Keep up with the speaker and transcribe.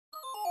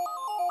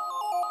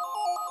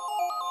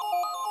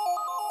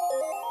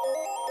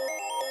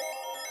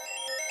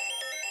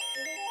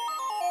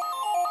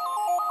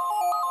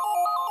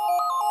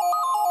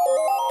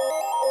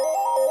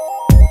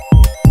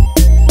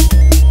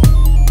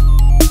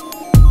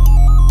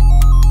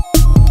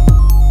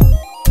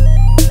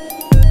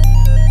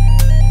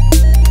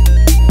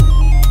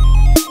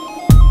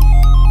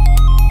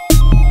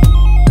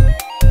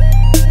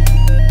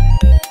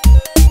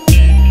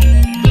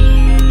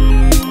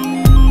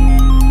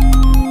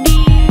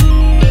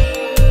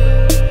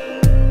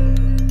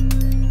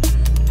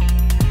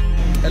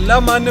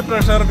എല്ലാ മാന്യ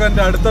പ്രേക്ഷകർക്കും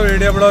എൻ്റെ അടുത്ത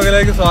വീഡിയോ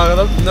ബ്ലോഗിലേക്ക്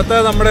സ്വാഗതം. ഇന്നത്തെ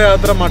നമ്മുടെ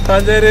യാത്ര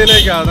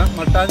മട്ടാഞ്ചേരിയിലേക്കാണ്.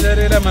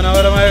 മട്ടാഞ്ചേരിയിലെ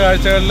മനോഹരമായ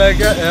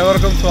കാഴ്ചകളിലേക്ക്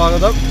ഏവർക്കും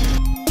സ്വാഗതം.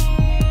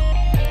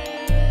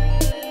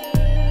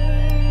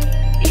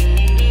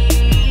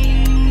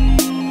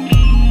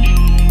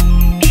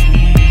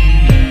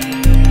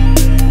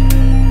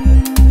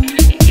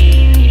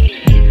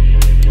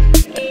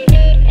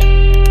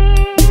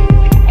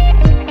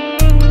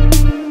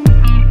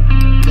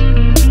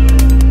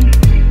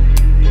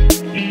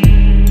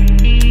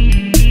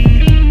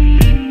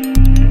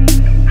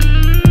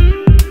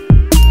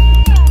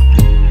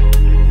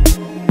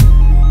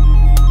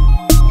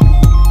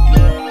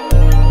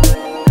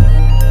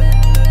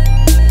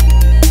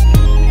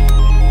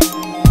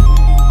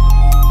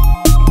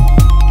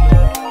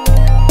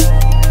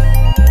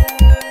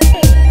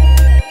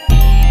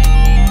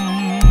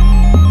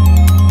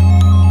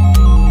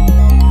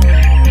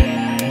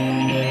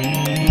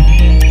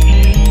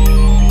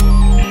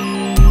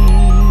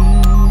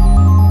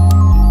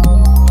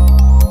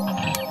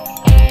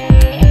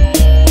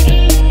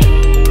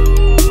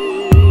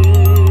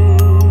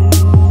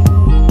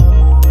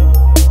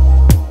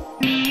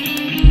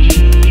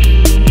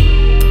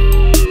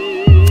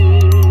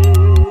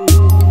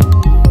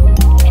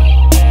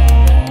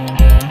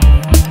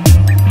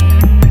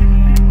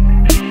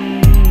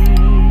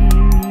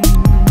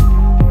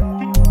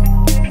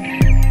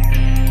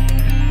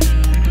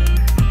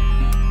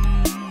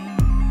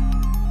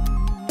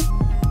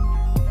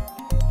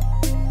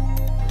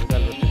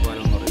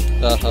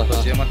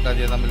 കൊച്ചി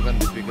മട്ടാഞ്ചേരി തമ്മിൽ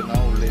ബന്ധിപ്പിക്കുന്ന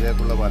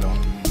ഉള്ളിലേക്കുള്ള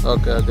പാലമാണ്.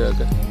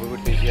 മുമ്പ്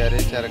ബ്രിട്ടീഷുകാർ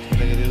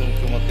ചരക്കിന്റെ ഗതി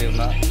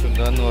ചുമത്തിയിരുന്ന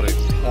ചുങ്കം എന്ന് പറയും,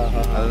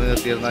 അത്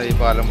നിർത്തിയിരുന്ന ഈ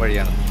പാലം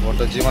വഴിയാണ്.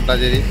 കൊച്ചി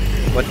മട്ടാഞ്ചേരി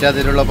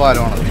ഒറ്റതിലുള്ള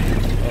പാലമാണത്.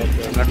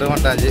 ഇങ്ങോട്ട്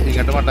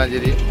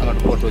മട്ടാഞ്ചേരി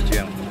അങ്ങോട്ട് ഫോർട്ട്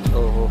കൊച്ചിയാണ്.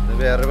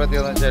 വേറൊരു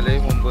പ്രത്യേകത എന്ന് വെച്ചാൽ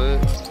മുമ്പ്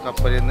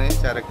കപ്പലിൽ നിന്ന്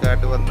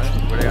ചരക്കായിട്ട് വന്ന്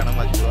ഇവിടെയാണ്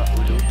മച്ചുവ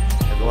ഉലു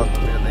ഒക്കെ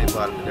വന്നിരുന്ന ഈ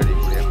പാലത്തിൻ്റെ അടിയിൽ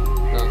കൂടെയാണ്.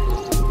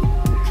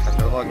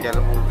 എത്ര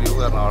നോക്കിയാലും ഫുൾ വ്യൂ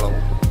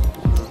എറണാകുളവും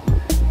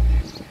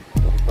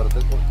ഇപ്പുറത്ത്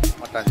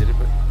മട്ടാഞ്ചേരി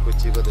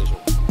കൊച്ചി പ്രദേശവും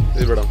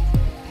ഇവിടം.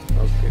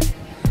 ഓക്കെ,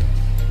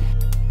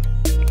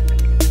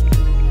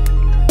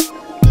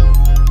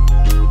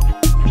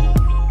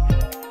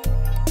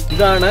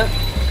 ഇതാണ്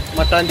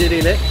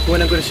മട്ടാഞ്ചേരിയിലെ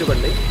കൂനക്കുരിശ്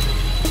പള്ളി.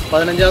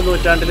 15-ാം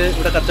നൂറ്റാണ്ടിൽ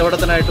ഇവിടെ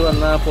കച്ചവടത്തിനായിട്ട്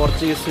വന്ന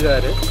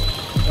പോർച്ചുഗീസുകാർ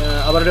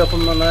അവരുടെ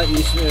ഒപ്പം വന്ന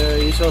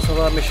ഈശോസഭ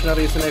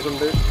മിഷണറീസിനെ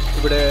കൊണ്ട്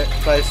ഇവിടെ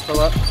ക്രൈസ്തവ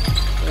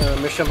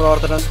മിഷൻ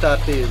പ്രവർത്തനം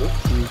സ്റ്റാർട്ട് ചെയ്തു.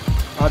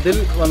 അതിൽ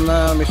വന്ന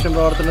മിഷൻ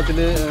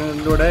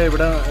പ്രവർത്തനത്തിലൂടെ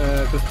ഇവിടെ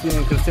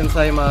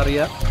ക്രിസ്ത്യൻസായി മാറിയ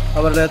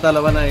അവരുടെ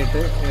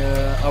തലവനായിട്ട്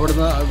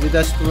അവിടുന്ന്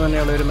വിദേശത്തു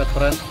തന്നെയുള്ള ഒരു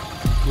മെത്രാൻ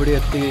ഇവിടെ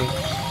എത്തുകയും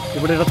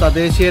ഇവിടെയുള്ള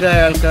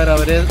തദ്ദേശീയരായ ആൾക്കാർ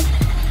അവരെ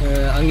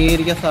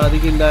അംഗീകരിക്കാൻ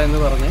സാധിക്കില്ല എന്ന്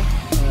പറഞ്ഞ്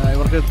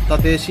ഇവർക്ക്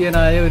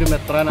തദ്ദേശീയനായ ഒരു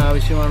മെത്രാൻ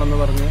ആവശ്യമാണെന്ന്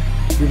പറഞ്ഞ്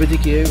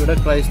വിഭജിക്കുകയും ഇവിടെ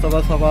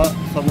ക്രൈസ്തവ സഭാ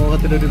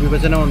സമൂഹത്തിലൊരു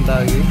വിഭജനം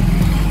ഉണ്ടാകുകയും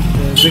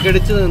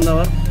വിഘടിച്ചു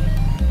നിന്നവർ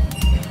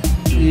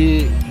ഈ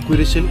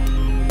കുരിശിൽ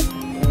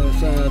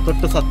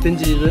തൊട്ട് സത്യം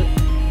ചെയ്ത്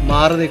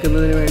മാറി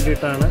നിൽക്കുന്നതിന്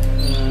വേണ്ടിയിട്ടാണ്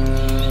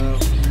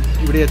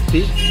ഇവിടെ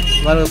എത്തി.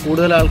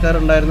 കൂടുതൽ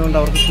ആൾക്കാരുണ്ടായിരുന്നുകൊണ്ട്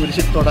അവർക്ക്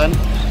കുരിശിൽ തൊടാൻ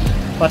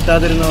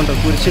പറ്റാതിരുന്നതുകൊണ്ട്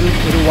കുരിശിൽ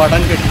ഒരു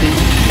വടം കെട്ടി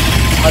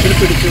അതിൽ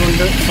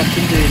പിടിച്ചുകൊണ്ട്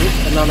സത്യം ചെയ്തു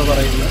എന്നാണ്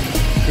പറയുന്നത്.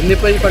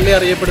 ഇന്നിപ്പോൾ ഈ പള്ളി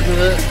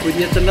അറിയപ്പെടുന്നത്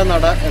കുര്യച്ചൻ്റെ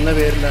നട എന്ന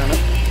പേരിലാണ്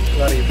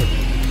ഇത് അറിയപ്പെടുന്നത്.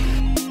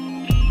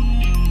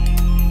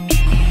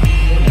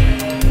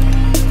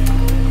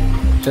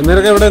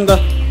 ചെന്നൈക്ക് എവിടെ എന്താ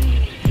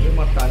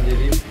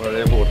മട്ടാഞ്ചേരി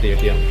പഴയ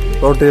ബോട്ടിയെട്ടിയാണ്.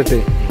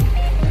 ബോട്ടിയെട്ടി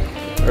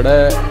ഇവിടെ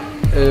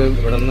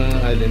ഇവിടെ നിന്ന്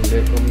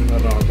ഐലൻഡിലേക്കും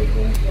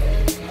എറണാകുളത്തേക്കും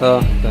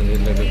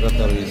തഞ്ചേരിയിലേക്കൊക്കെ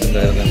സർവീസ്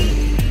ഉണ്ടായിരുന്നു.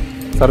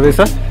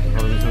 സർവീസ്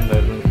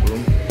ഉണ്ടായിരുന്നു,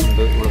 ഇപ്പോഴും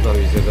ഉണ്ട് ഇവിടെ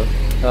സർവീസൊക്കെ.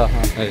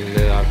 അതിൽ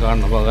ആ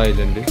കാണുന്ന ഭാഗം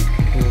ഐലൻഡ്.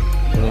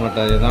 ഇവിടെ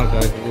മട്ടാഞ്ചേരി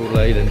ആൾക്കാർക്ക്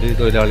കൂടുതൽ ഐലൻഡ്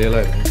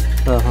തൊഴിലാളികളായിരുന്നു.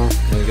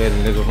 നമുക്ക്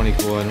ഐലൻഡിലൊക്കെ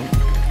പണിക്ക് പോകാനും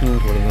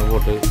ഇവിടുന്ന്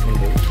ബോട്ട്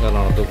ഉണ്ട്,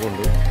 എറണാകുളത്തൊക്കെ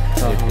ഉണ്ട്.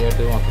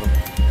 സേഫ്റ്റിയായിട്ട് മാത്രം.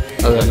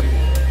 അതെ.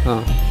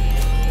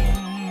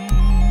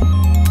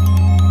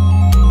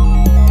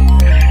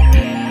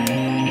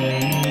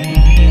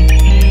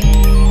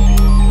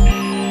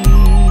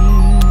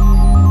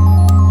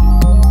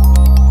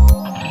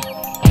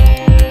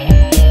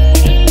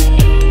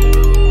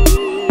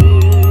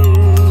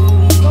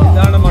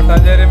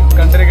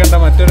 കണ്ടിരിക്കേണ്ട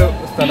മറ്റൊരു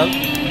സ്ഥലം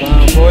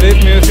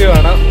പോലീസ്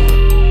മ്യൂസിയമാണ്.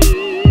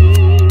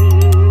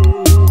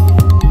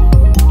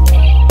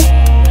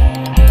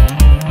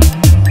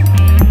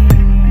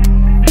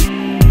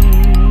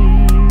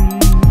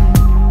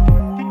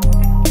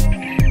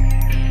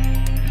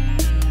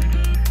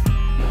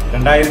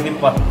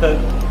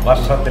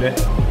 വർഷത്തിൽ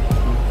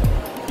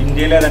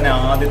ഇന്ത്യയിലെ തന്നെ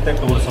ആദ്യത്തെ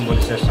ടൂറിസം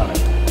പോലീസ് സ്റ്റേഷനാണ്.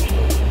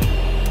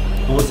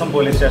 ടൂറിസം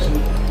പോലീസ് സ്റ്റേഷൻ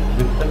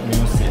വിത്ത്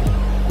മ്യൂസിയം.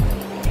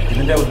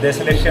 ഇതിൻ്റെ ഉദ്ദേശ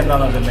ലക്ഷ്യം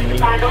എന്താണെന്ന് വെച്ചിട്ടുണ്ടെങ്കിൽ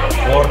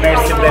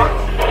ഫോറിനേഴ്സിൻ്റെ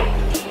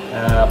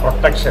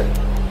പ്രൊട്ടക്ഷൻ,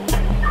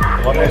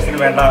 ഫോറിനേഴ്സിന്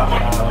വേണ്ട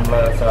നമ്മൾ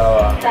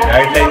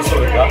ഗൈഡ് ലൈൻസ്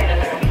കൊടുക്കുക,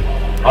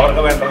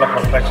 അവർക്ക് വേണ്ടുള്ള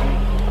പ്രൊട്ടക്ഷൻ,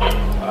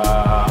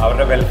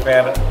 അവരുടെ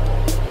വെൽഫെയർ,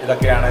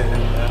 ഇതൊക്കെയാണ്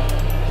ഇതിൽ നിന്ന്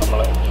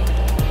നമ്മൾ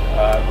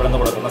ഇവിടുന്ന്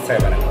കൊടുക്കുന്ന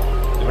സേവനങ്ങൾ.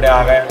 ഇവിടെ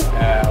ആകെ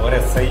ഒരു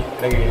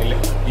SIയുടെ കീഴിൽ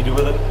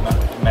 20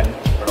 മെൻ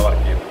ഇവിടെ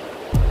വർക്ക് ചെയ്യുന്നത്.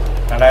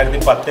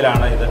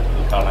 2010 ഇത്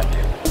ഉദ്ഘാടനം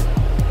ചെയ്തത്.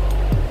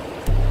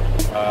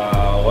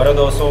 ഓരോ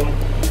ദിവസവും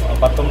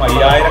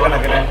 10,000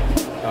 കണക്കിന്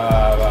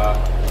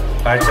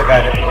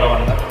കാഴ്ചക്കാർ ഇവിടെ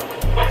വന്ന്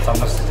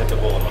സന്ദർശിച്ചിട്ട്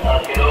പോകുന്നു.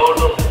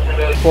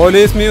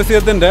 പോലീസ്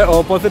മ്യൂസിയത്തിൻ്റെ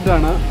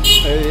ഓപ്പോസിറ്റാണ്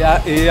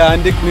ഈ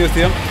ആൻറ്റിക്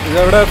മ്യൂസിയം.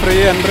 ഇതവിടെ ഫ്രീ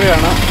എൻട്രി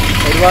ആണ്.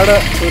 ഒരുപാട്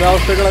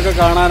പുരാവസ്തുക്കളൊക്കെ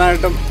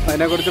കാണാനായിട്ടും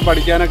അതിനെക്കുറിച്ച്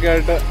പഠിക്കാനൊക്കെ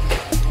ആയിട്ട്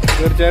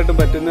തീർച്ചയായിട്ടും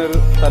പറ്റുന്ന ഒരു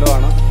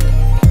സ്ഥലമാണ്.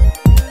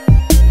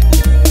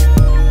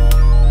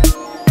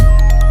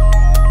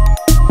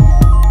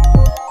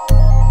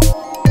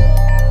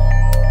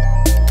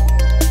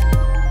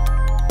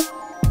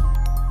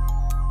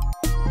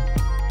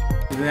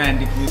 ഇത്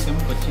ആൻറ്റിക് മ്യൂസിയം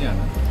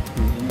കൊച്ചിയാണ്.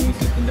 ഈ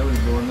മ്യൂസിയത്തിൻ്റെ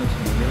ഉത്ഭവം എന്ന്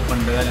വെച്ചിട്ടുണ്ടെങ്കിൽ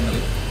പണ്ട്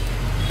കാലങ്ങളിൽ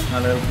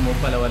ആളുകൾക്ക്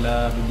മുമ്പ് പല പല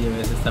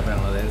വിദ്യാഭ്യാസ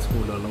സ്ഥാപനങ്ങൾ, അതായത്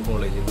സ്കൂളുകളിലും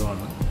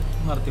കോളേജുകളുമാണ്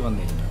നടത്തി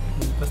വന്നിരുന്നത്.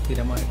 ഇപ്പോൾ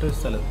സ്ഥിരമായിട്ടൊരു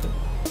സ്ഥലത്ത്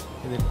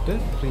ഇതിട്ട്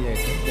ഫ്രീ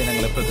ആയിട്ട്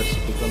ജനങ്ങളെ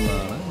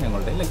പ്രദർശിപ്പിക്കുന്നതാണ്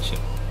ഞങ്ങളുടെ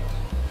ലക്ഷ്യം.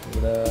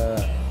 ഇവിടെ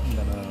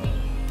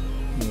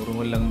 100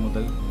 കൊല്ലം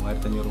മുതൽ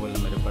 3500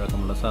 കൊല്ലം വരെ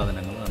പഴക്കമുള്ള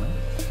സാധനങ്ങളാണ്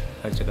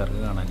കാഴ്ചക്കാർക്ക്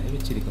കാണാനായി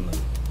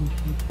വെച്ചിരിക്കുന്നത്.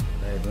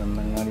 അതായത്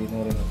നന്നങ്ങാടി എന്ന്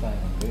പറയുന്ന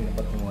സാധനങ്ങൾക്ക്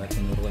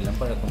 3500 കൊല്ലം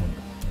പഴക്കമുണ്ട്.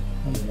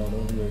 അതിനോട്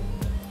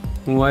ഉപയോഗിക്കുന്നത്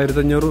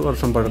 3500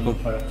 വർഷം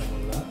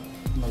പഴക്കമുള്ള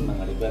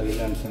നന്നങ്ങാടി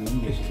ബെറിലാൻസ് എന്ന്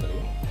ഇംഗ്ലീഷിൽ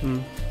പറയും.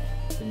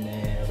 പിന്നെ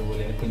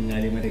അതുപോലെ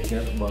കുഞ്ഞാലി മരയ്ക്ക്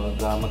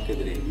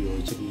ഗാമക്കെതിരെ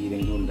ഉപയോഗിച്ച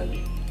പീരങ്കി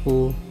ഉണ്ടല്ലോ,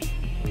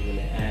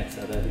 അതുപോലെ ആക്സ്,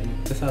 അതായത്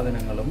മിക്ക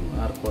സാധനങ്ങളും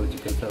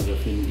ആർക്കോളജിക്കൽ സർവേ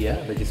ഓഫ് ഇന്ത്യ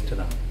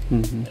രജിസ്റ്റർഡാണ്.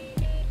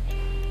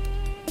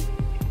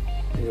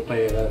 ഇത്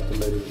പഴയ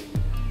കാലത്തുള്ളൊരു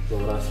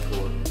ബ്രാസ്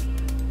റോഡ്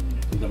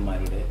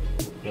ഇതന്മാരുടെ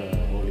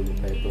ഹോളി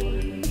മിഠായി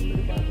തോറിൽ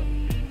നിന്നുള്ളൊരു ഭാഗം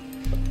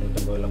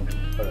 150 കൊല്ലം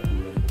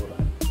പഴക്കമുള്ളൊരു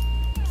കൂടാണ്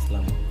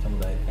ഇസ്ലാം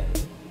സമുദായക്കാർ.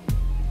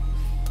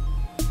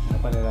 അങ്ങനെ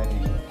പല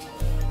കാര്യങ്ങളും.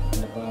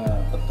 പിന്നെ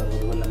 10-60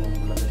 കൊല്ലം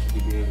മുമ്പുള്ള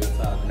നിഷ്ഠിത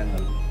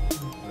സാധനങ്ങൾ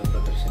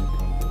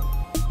പ്രദർശനത്തിനുണ്ട്.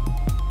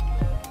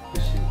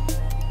 കൃഷി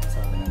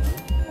സാധനങ്ങൾ,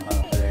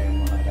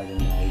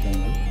 മഹാരാജൻ്റെ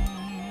ആയുധങ്ങൾ,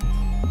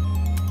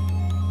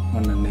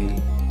 മണ്ണെണ്ണയിൽ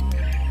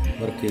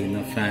വർക്ക്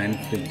ചെയ്യുന്ന ഫാൻ,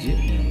 ഫ്രിഡ്ജ്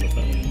അങ്ങനെയുള്ള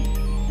സാധനങ്ങൾ.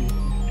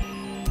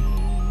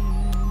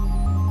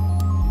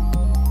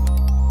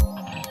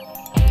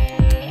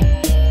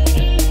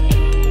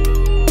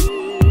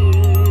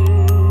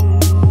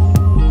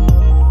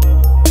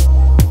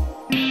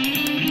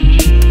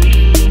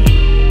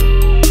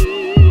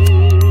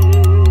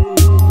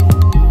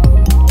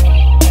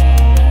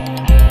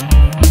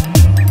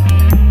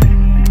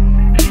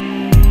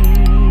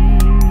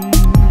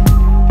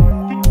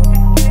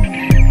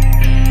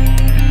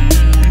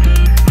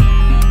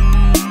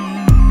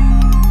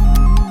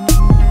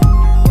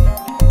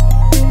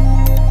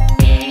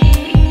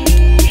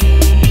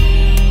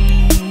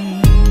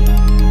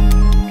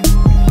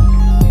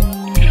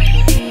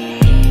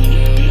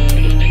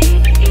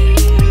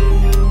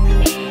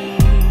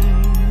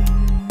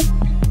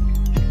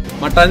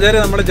 മട്ടാഞ്ചേരി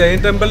നമ്മുടെ ജൈൻ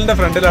ടെമ്പിളിൻ്റെ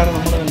ഫ്രണ്ടിലാണ്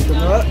നമ്മൾ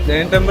നിൽക്കുന്നത്.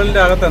 ജൈൻ ടെമ്പിളിൻ്റെ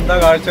അകത്ത് എന്താ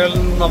കാഴ്ചകളിൽ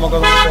നിന്ന്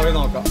നമുക്കൊന്ന് പോയി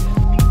നോക്കാം.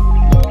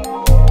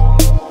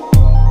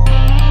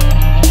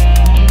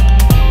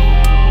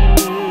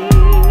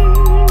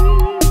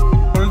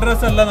 ഫുൾ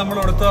ഡ്രസ്സ് അല്ല നമ്മൾ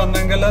എടുത്തു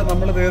വന്നെങ്കിൽ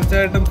നമ്മൾ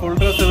തീർച്ചയായിട്ടും ഫുൾ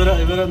ഡ്രസ്സ്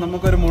ഇവർ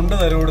നമുക്കൊരു മുണ്ട്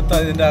തരും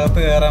കൊടുത്ത് ഇതിൻ്റെ അകത്ത്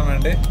കയറാൻ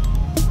വേണ്ടി.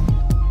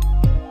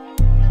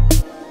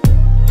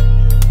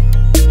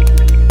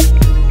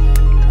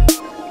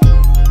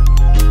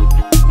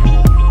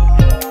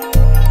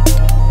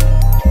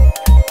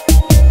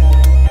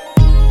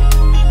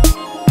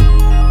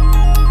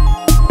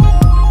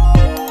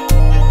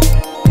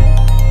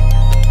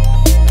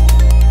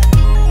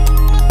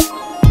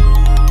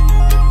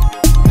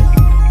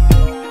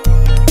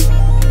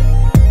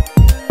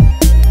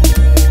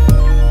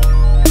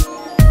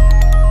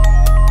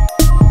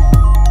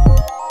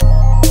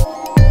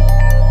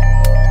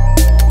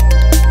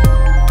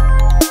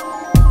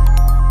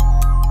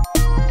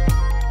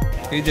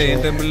 ഈ ജൈൻ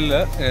ടെമ്പിളിൽ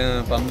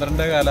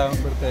 12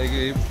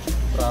 കാലാകുമ്പോഴത്തേക്ക്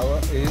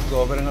ഈ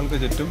ഗോപുരങ്ങൾക്ക്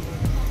ചുറ്റും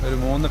ഒരു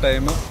 3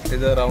 ടൈം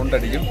ഇത് റൗണ്ട്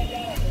അടിക്കും.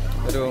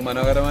 ഒരു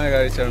മനോഹരമായ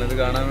കാഴ്ചയാണ്. ഇത്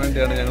കാണാൻ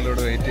വേണ്ടിയാണ്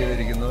ഞങ്ങളിവിടെ വെയിറ്റ്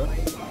ചെയ്തിരിക്കുന്നത്.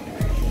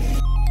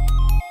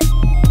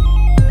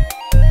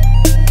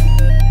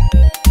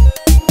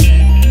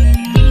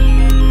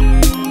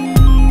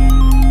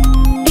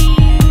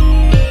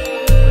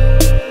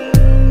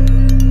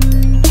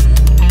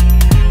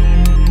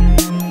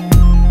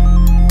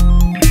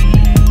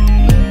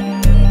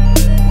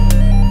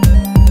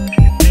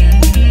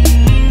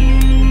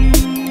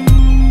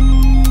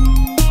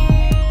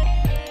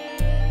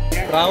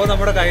 പ്രാവ്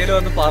നമ്മുടെ കയ്യിൽ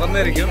വന്ന്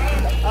പറന്നിരിക്കും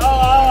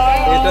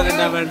തീറ്റ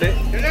തിന്നാൻ വേണ്ടി.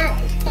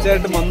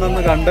 തീർച്ചയായിട്ടും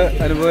വന്നൊന്ന് കണ്ട്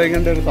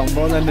അനുഭവിക്കേണ്ട ഒരു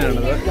സംഭവം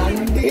തന്നെയാണിത്.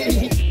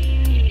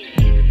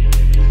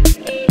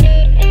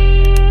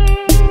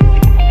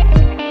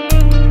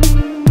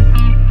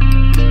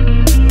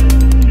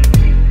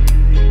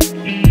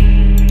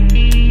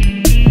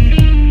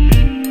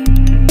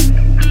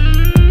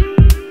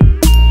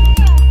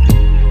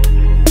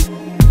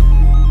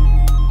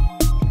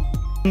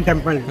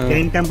 ടെമ്പിൾ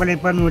ജൈൻ ടെമ്പിൾ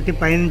ഇപ്പൊ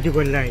 115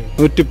 കൊല്ലമായി.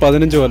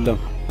 115 കൊല്ലം.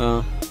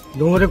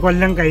 100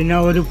 കൊല്ലം കഴിഞ്ഞ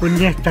ഒരു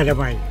പുണ്യ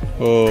സ്ഥലമായി.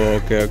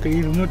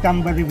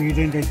 250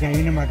 വീടുണ്ട്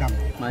ജൈന മതം.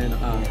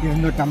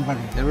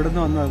 250.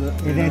 എവിടുന്ന് വന്നത്?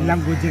 ഇതെല്ലാം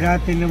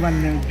ഗുജറാത്തിൽ നിന്ന്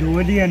വന്ന്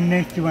ജോലി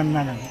അന്വേഷിച്ച്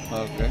വന്നാണ്.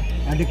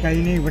 അത്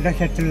കഴിഞ്ഞ് ഇവിടെ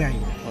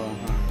സെറ്റിലായി.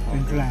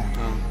 മനസ്സിലായ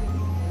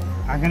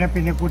അങ്ങനെ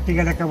പിന്നെ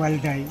കുട്ടികളൊക്കെ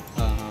വലുതായി.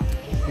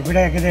 ഇവിടെ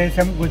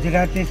ഏകദേശം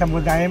ഗുജറാത്തി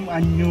സമുദായം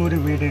 500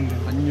 വീടുണ്ട്.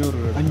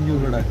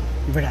 500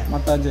 ഇവിടെ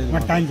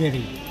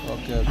മട്ടാഞ്ചേരി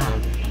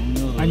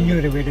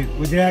 500 വീട്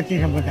ഗുജറാത്തി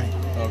സമുദായം.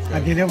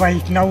 അതിൽ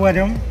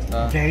വൈഷ്ണവരും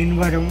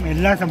ജൈനവരും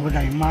എല്ലാ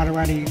സമുദായം,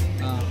 മാർവാടി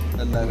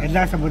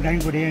എല്ലാ സമുദായം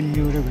കൂടി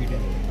 500 വീട്.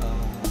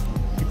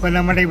 ഇപ്പൊ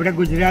നമ്മുടെ ഇവിടെ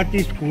ഗുജറാത്തി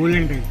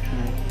സ്കൂളുണ്ട്,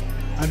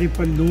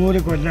 അതിപ്പോ 100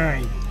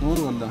 കൊല്ലമായി.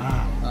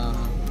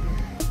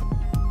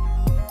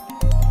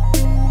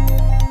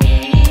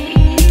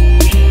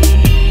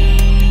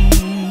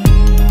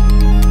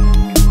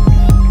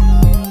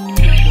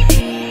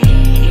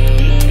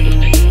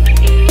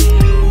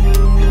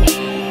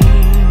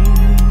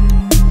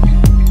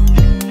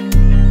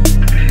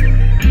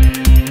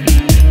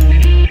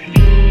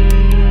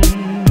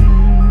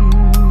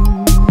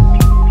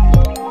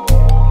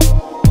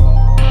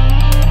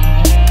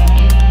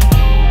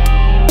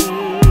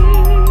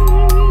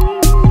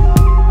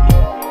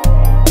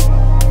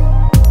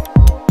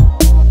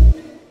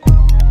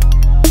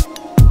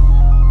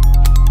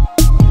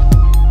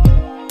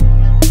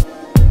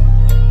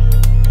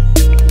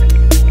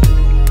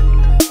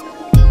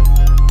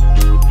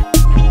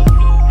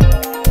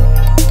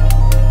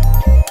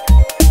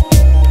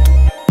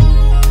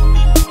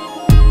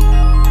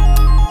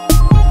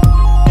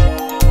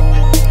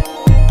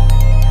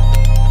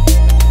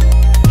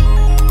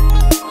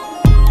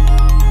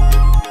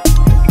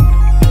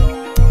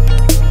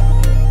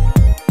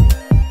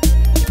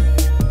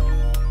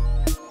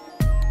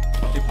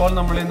 ഇപ്പോൾ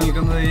നമ്മൾ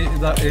നിൽക്കുന്നത്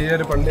ഈ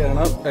ഒരു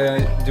പള്ളിയാണ്,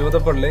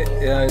 ജൂതപ്പള്ളി.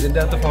 ഇതിൻ്റെ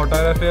അകത്ത്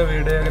ഫോട്ടോഗ്രാഫിയോ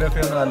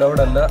വീഡിയോഗ്രാഫിയോ ഒന്നും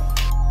അലൗഡ് അല്ല.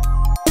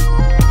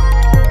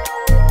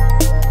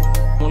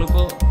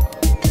 നമ്മളിപ്പോൾ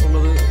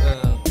ഉള്ളത്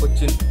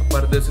കൊച്ചിൻ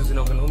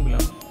പരദേശിസിനൊക്കെ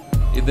മുമ്പിലാണ്.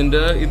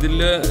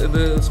 ഇതിൽ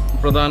ഇത്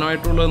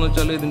പ്രധാനമായിട്ടുള്ളതെന്ന്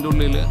വെച്ചാൽ ഇതിൻ്റെ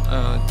ഉള്ളിൽ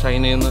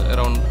ചൈനയിൽ നിന്ന്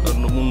അറൗണ്ട്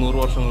 300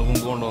 വർഷങ്ങൾക്ക്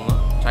മുമ്പ് കൊണ്ടുവന്ന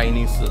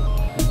ചൈനീസ്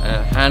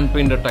ഹാൻഡ്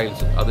പെയിൻറ്റഡ്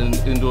ടൈൽസ്,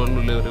 ഇതിൻ്റെ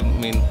ഉള്ളിൽ ഒരു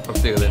മെയിൻ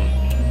പ്രത്യേകതയാണ്.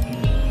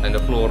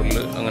 അതിൻ്റെ ഫ്ലോറിൽ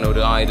അങ്ങനെ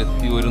ഒരു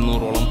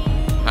 1100ഓളം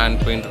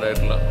ഹാൻഡ് പെയിൻറ്റഡ്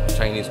ആയിട്ടുള്ള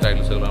ചൈനീസ്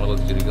ടൈൽസുകളാണ്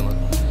പതിച്ചിരിക്കുന്നത്.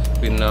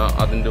 പിന്നെ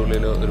അതിൻ്റെ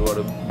ഉള്ളിൽ ഒരുപാട്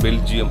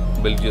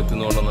ബെൽജിയത്തിൽ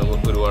നിന്ന് കൊണ്ടുവന്ന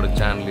ഒരുപാട്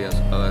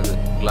ചാൻലിയേഴ്സ്, അതായത്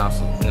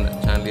ഗ്ലാസ്, ഇങ്ങനെ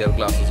ചാൻലിയർ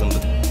ഗ്ലാസസ് ഉണ്ട്.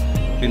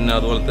 പിന്നെ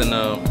അതുപോലെ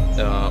തന്നെ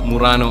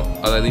മുറാനോ,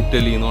 അതായത്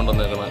ഇറ്റലിയിൽ നിന്ന്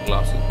കൊണ്ടുവന്നേക്കുന്ന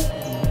ഗ്ലാസ്,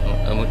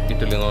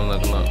 ഇറ്റലിയിൽ നിന്ന്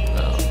കൊണ്ടുവന്നേക്കുന്ന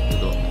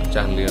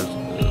ചാൻലിയേഴ്സ്,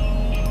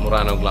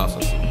 മുറാനോ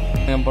ഗ്ലാസസ്.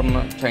 ഞാൻ പറഞ്ഞ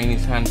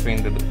ചൈനീസ് ഹാൻഡ്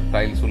പെയിൻറ്റഡ്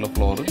ടൈൽസ് ഉള്ള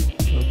ഫ്ലോറ്.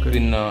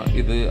 പിന്നെ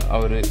ഇത്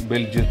അവർ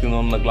ബെൽജിയത്തിൽ നിന്ന്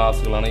വന്ന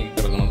ഗ്ലാസ്സുകളാണ് ഈ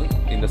കിടക്കുന്നത്.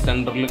 ഇതിൻ്റെ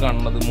സെൻറ്ററിൽ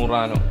കാണുന്നത്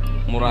മുറാനോ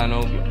എന്ന്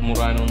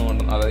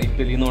പറഞ്ഞ, അതായത്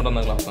ഇറ്റലിയിൽ നിന്ന്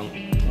കൊണ്ടുവന്ന ഗ്ലാസ്സാണ്.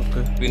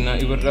 പിന്നെ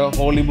ഇവരുടെ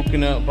ഹോളി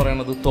ബുക്കിന്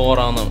പറയണത് തോറ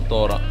എന്നാണ്.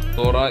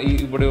 തോറ ഈ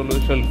ഇവിടെയുള്ള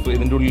ഷെൽഫ്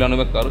ഇതിൻ്റെ ഉള്ളിലാണ്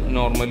വെക്കാറ്.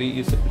 നോർമലി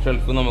ഈ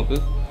ഷെൽഫ് നമുക്ക്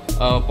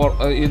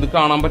ഇത്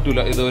കാണാൻ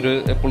പറ്റില്ല, ഇതൊരു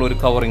എപ്പോഴും ഒരു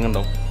കവറിങ്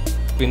ഉണ്ടാവും.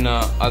 പിന്നെ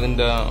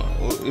അതിൻ്റെ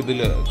ഇതിൽ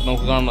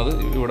നമുക്ക് കാണുന്നത്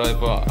ഇവിടെ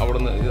ഇപ്പോൾ അവിടെ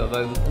നിന്ന്,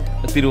 അതായത്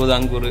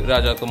തിരുവിതാംകൂർ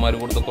രാജാക്കന്മാർ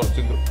കൊടുത്ത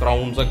കുറച്ച്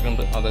ക്രൗൺസ് ഒക്കെ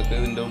ഉണ്ട്, അതൊക്കെ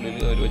ഇതിൻ്റെ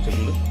ഉള്ളിൽ അവർ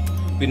വെച്ചിട്ടുണ്ട്.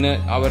 പിന്നെ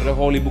അവരുടെ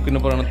ഹോളി ബുക്കിന്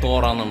പറയുന്നത്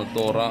തോറ എന്നാണ്.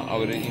 തോറ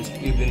അവർ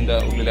ഇതിൻ്റെ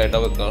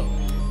ഉള്ളിലായിട്ടാണ് വെക്കാറ്.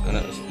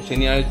 അങ്ങനെ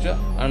ശനിയാഴ്ച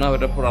ആണ്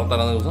അവരുടെ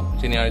പ്രാർത്ഥന ദിവസം.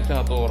 ശനിയാഴ്ച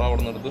ആ തോറ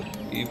അവിടെ നിന്നെടുത്ത്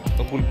ഈ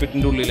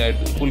പുൽപ്പിറ്റിൻ്റെ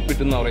ഉള്ളിലായിട്ട്,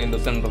 പുൽപ്പിറ്റ് എന്ന്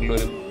പറയുന്നത് സെൻറ്ററിൽ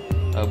ഒരു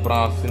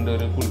ബ്രാസിൻ്റെ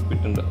ഒരു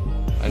പുൽപ്പിറ്റുണ്ട്,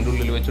 അതിൻ്റെ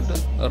ഉള്ളിൽ വെച്ചിട്ട്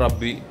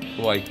റബ്ബി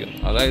വായിക്കും.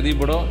 അതായത്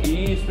ഇവിടെ ഈ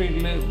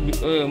സ്ട്രീറ്റിൽ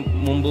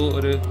മുമ്പ്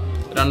ഒരു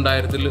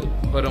 2000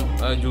 പരം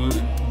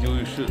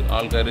ജൂയിഷ്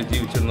ആൾക്കാർ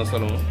ജീവിച്ചിരുന്ന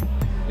സ്ഥലമാണ്.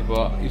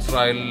 ഇപ്പോൾ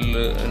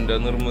ഇസ്രായേലിൻ്റെ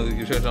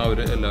നിർമ്മിതിക്ക് ശേഷം അവർ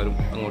എല്ലാവരും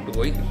അങ്ങോട്ട്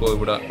പോയി. ഇപ്പോൾ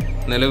ഇവിടെ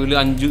നിലവിൽ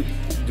 5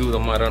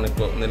 ജൂതന്മാരാണ്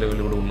ഇപ്പോൾ നിലവിൽ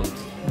ഇവിടെ ഉള്ളത്.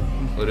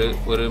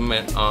 ഒരു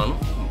ആണ്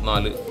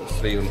 4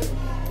 സ്ത്രീകൾ.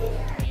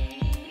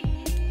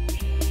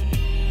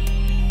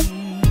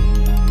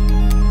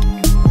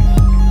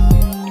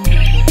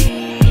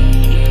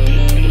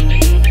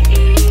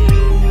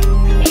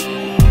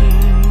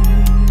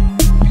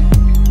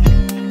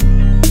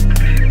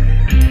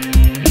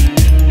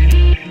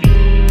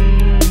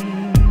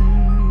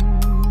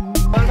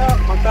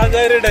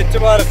 മട്ടാഞ്ചേരി ഡച്ച്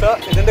പാലസ്,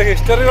 ഇതിന്റെ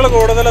ഹിസ്റ്ററികൾ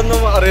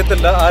കൂടുതലൊന്നും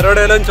അറിയത്തില്ല.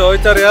 ആരോടെങ്കിലും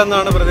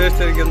ചോദിച്ചറിയാമെന്നാണ്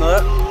പ്രതീക്ഷിച്ചിരിക്കുന്നത്.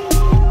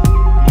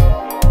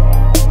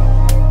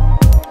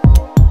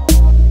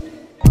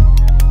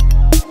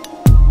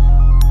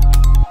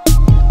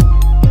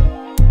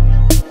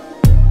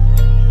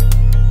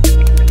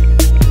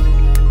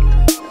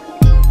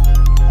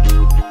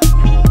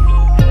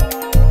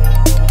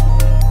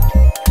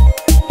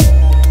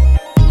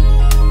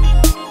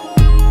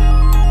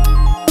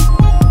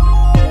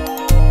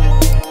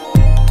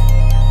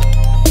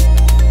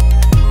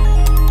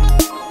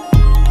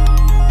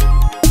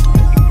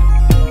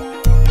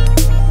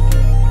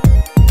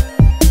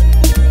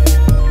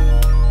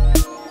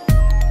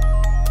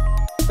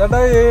 ചേട്ടാ,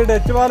 ഈ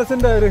ഡച്ച്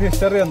പാലസിന്റെ ഒരു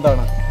ഹിസ്റ്ററി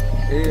എന്താണ്?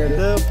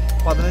 ഇത്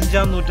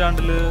 15-ാം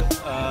നൂറ്റാണ്ടിൽ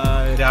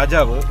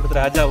ഇവിടുത്തെ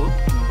രാജാവ്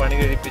പണി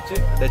കഴിപ്പിച്ച്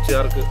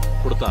ഡച്ചുകാർക്ക്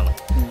കൊടുത്താണ്.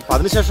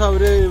 അതിനുശേഷം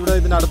അവർ ഇവിടെ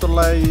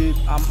ഇതിനടുത്തുള്ള ഈ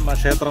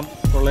ക്ഷേത്രം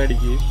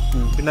കൊള്ളയടിക്കുകയും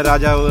പിന്നെ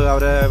രാജാവ്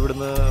അവരെ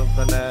ഇവിടുന്ന്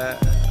പിന്നെ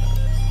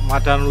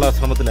മാറ്റാനുള്ള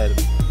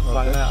ശ്രമത്തിലായിരുന്നു. അപ്പോൾ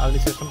അങ്ങനെ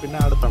അതിനുശേഷം പിന്നെ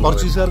അടുത്ത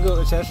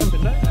പോർച്ചുഗീസുകാർക്ക് ശേഷം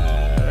പിന്നെ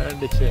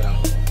ഡച്ചുകാരാണ്.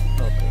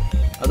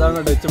 അതാണ്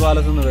ഡച്ച്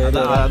പാലസ് എന്ന്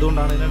പേര്.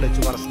 അതുകൊണ്ടാണ് ഇതിനെ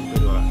ഡച്ച് പാലസ് എന്ന്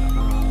പേര് പറയുന്നത്.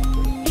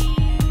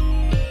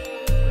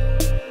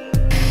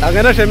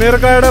 അങ്ങനെ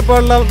ഷമീർക്കായുടെ ഇപ്പോൾ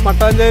ഉള്ള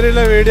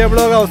മട്ടാഞ്ചേരിയിലെ വീഡിയോ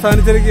ബ്ലോഗ്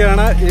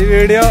അവസാനിച്ചിരിക്കുകയാണ്. ഈ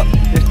വീഡിയോ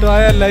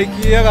ഇഷ്ടമായാൽ ലൈക്ക്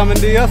ചെയ്യുക,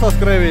 കമൻറ്റ് ചെയ്യുക,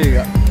 സബ്സ്ക്രൈബ് ചെയ്യുക.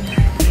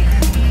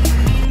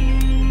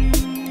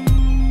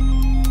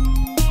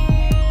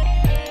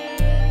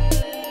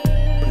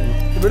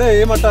 ഇവിടെ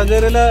ഈ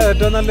മട്ടാഞ്ചേരിയിലെ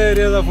ഏറ്റവും നല്ല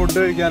ഏരിയ ഏതാ ഫുഡ്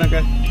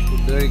കഴിക്കാനൊക്കെ?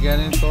 ഫുഡ് കഴിക്കാൻ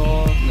ഇപ്പോൾ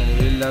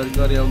നിലവിൽ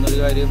എല്ലാവർക്കും അറിയാവുന്ന ഒരു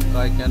കാര്യം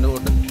കായ്ക്കാൻ്റെ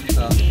ഹോട്ടൽ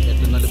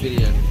ഏറ്റവും നല്ല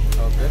ബിരിയാണി.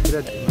 ഓക്കെ.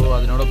 അപ്പോൾ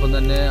അതിനോടൊപ്പം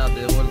തന്നെ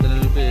അതേപോലെ തന്നെ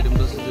ഒരു പേരും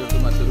പ്രസിദ്ധിയായിട്ട്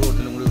മറ്റൊരു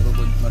ഹോട്ടലും കൂടി ഇപ്പോൾ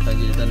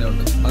മട്ടാഞ്ചേരി തന്നെ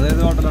ഉണ്ട്.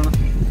 അതേത് ഹോട്ടലാണ്?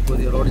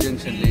 പുതിയ റോഡ്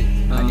ജംഗ്ഷനിൽ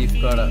അനീഫ്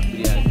കാട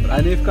ബിരിയാണി.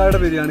 അനീഫ് കാട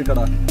ബിരിയാണി കട.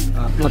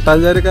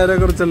 മട്ടാഞ്ചേരിക്കാരെ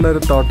കുറിച്ചുള്ള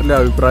ഒരു ടോട്ടൽ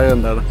അഭിപ്രായം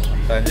എന്താണ്?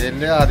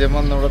 മട്ടാഞ്ചേരിയിൽ ആദ്യം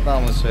വന്ന് ഇവിടെ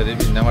താമസിച്ചവര്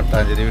പിന്നെ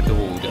മട്ടാഞ്ചേരി വിട്ട്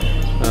പോകില്ല.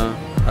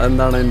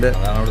 അതെന്താണ് അതിൻ്റെ?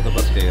 അതാണ് ഇവിടുത്തെ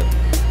പ്രത്യേകത.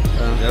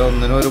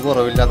 ഒന്നിനും ഒരു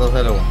കുറവില്ലാത്ത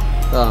സ്ഥലവും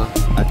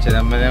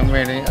അച്ഛനമ്മനും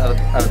വേണി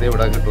അടുത്ത്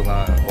ഇവിടെ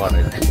കിട്ടുന്നതാണ്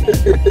വാടക.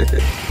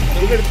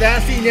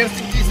 Senior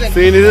citizen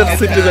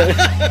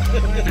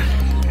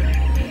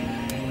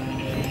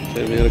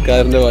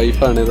ഷമീർക്കാരൻ്റെ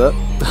വൈഫാണിത്.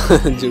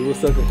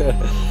 ജ്യൂസൊക്കെ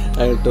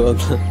ആയിട്ട്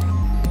വന്ന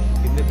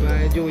ഇന്നിപ്പോൾ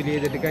ജോലി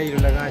ചെയ്തിട്ട്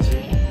കയ്യിലുള്ള കാശ്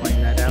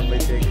വൈകുന്നേരം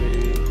ആകുമ്പോഴത്തേക്ക്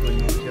ഒരു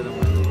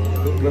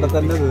 90% ഇവിടെ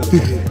തന്നെ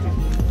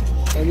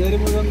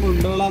മുഴുവൻ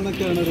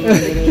കൊണ്ടുപോകാന്നൊക്കെയാണ്.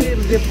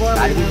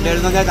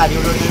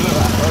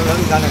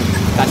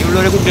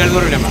 തനിയുള്ളവരെ കുട്ടികൾ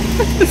പറയില്ല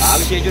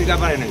ആവശ്യം ചോദിക്കാൻ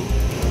പറയണത്.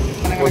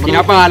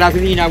 കൊച്ചിനെ പാലാസ്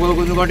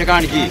നീനാകൊന്ന് കൊണ്ട്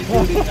കാണിക്ക്.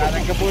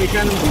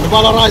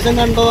 പല പ്രാവശ്യം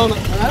കണ്ടതാണ്.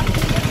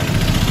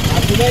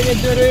 അത്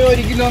കഴിഞ്ഞിട്ട് ഒരു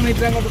 1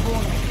 കിലോമീറ്റർ അങ്ങോട്ട്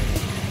പോകണം.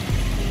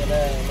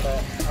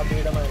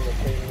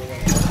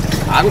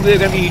 ആ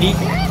ഉപയോഗിക്കാൻ വീടി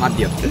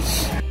മദ്യം